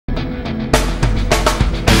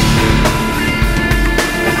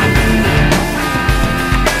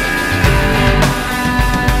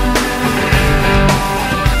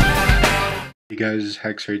guys, it's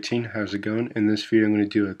Hex18. How's it going? In this video I'm going to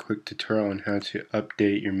do a quick tutorial on how to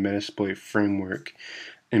update your Metasploit framework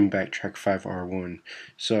in Backtrack 5R1.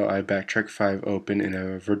 So I have Backtrack 5 open and I have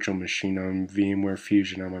a virtual machine on VMware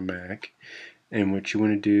Fusion on my Mac. And what you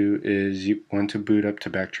want to do is you want to boot up to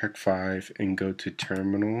Backtrack 5 and go to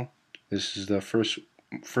Terminal. This is the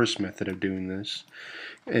first method of doing this.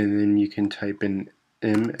 And then you can type in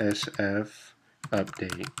MSF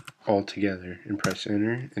update all together and press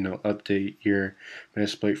enter, and it'll update your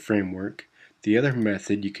Metasploit framework. The other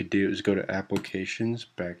method you could do is go to Applications,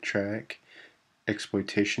 Backtrack,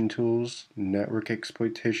 Exploitation Tools, Network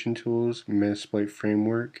Exploitation Tools, Metasploit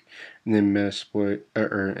Framework, and then Metasploit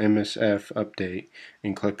or MSF update,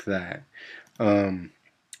 and click that.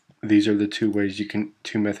 These are the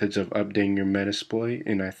two methods of updating your Metasploit,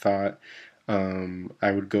 and I thought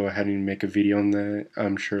I would go ahead and make a video on that.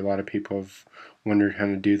 I'm sure a lot of people have wondered how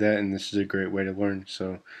to do that, and this is a great way to learn.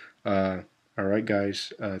 So, alright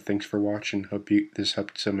guys, thanks for watching. Hope this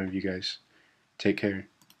helped some of you guys. Take care.